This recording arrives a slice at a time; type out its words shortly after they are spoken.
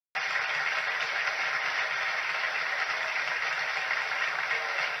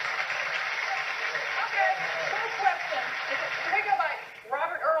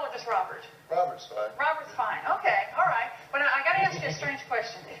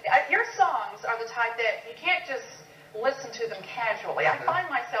listen to them casually. I find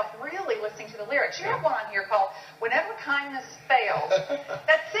myself really listening to the lyrics. You have one on here called "Whenever Kindness Fails."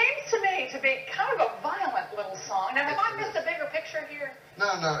 That seems to me to be kind of a violent little song. Now, have I missed a bigger picture here?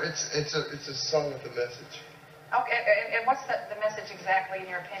 No, it's a song with a message. Okay, and what's the message exactly in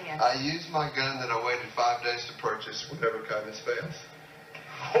your opinion? I used my gun that I waited 5 days to purchase whenever kindness fails.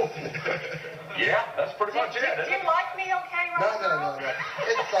 Yeah, that's pretty much it. Do you like me okay, right? No.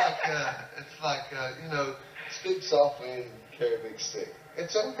 It's like you know, speak softly and carry a big stick.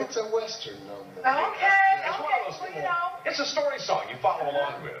 It's a Western number. Okay, It's a story song you follow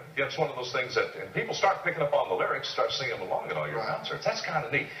along with. It's one of those things that and people start picking up on the lyrics, start singing along at all your concerts. That's kind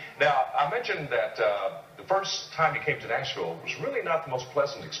of neat. Now, I mentioned that the first time you came to Nashville was really not the most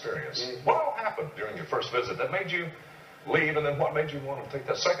pleasant experience. What all happened during your first visit that made you leave, and then what made you want to take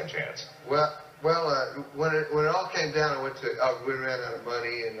that second chance? Well, when it all came down, we ran out of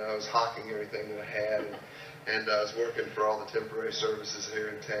money, and I was hawking everything that I had, and I was working for all the temporary services here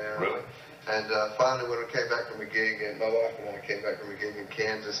in town. Really? And finally, when I came back from a gig, and my wife and I came back from a gig in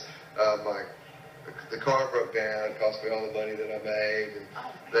Kansas, the car broke down. It cost me all the money that I made, and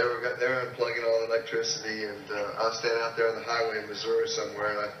they were unplugging all the electricity, and I was standing out there on the highway in Missouri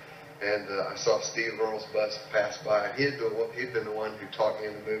somewhere, and I saw Steve Earl's bus pass by. He'd been the one who taught me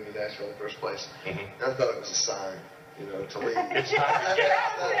in the move to Nashville in the first place. And I thought it was a sign, you know, to leave. It's time to get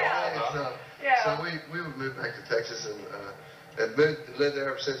out. So we moved back to Texas and lived there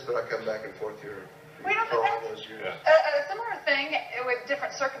ever since. But I come back and forth here for all those years. A similar thing with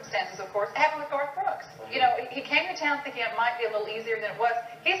different circumstances, of course, happened with Garth Brooks. You know, he came to town thinking it might be a little easier than it was.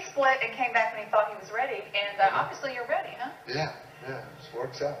 He split and came back when he thought he was ready, and obviously you're ready, huh? Yeah, it just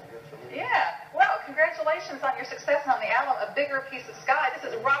works out good for me. Yeah. Well, congratulations on your success on the album, A Bigger Piece of Sky. This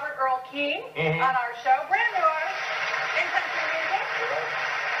is Robert Earl King on our show. Brand new artist in country music.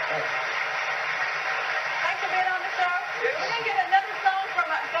 Thanks for being on the show. We're going to get another song from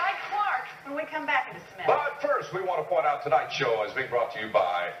Guy Clark when we come back in just a minute. But first, we want to point out tonight's show is being brought to you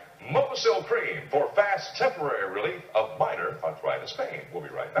by Momosil Cream for fast temporary relief of minor arthritis pain. We'll be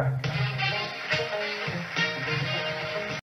right back.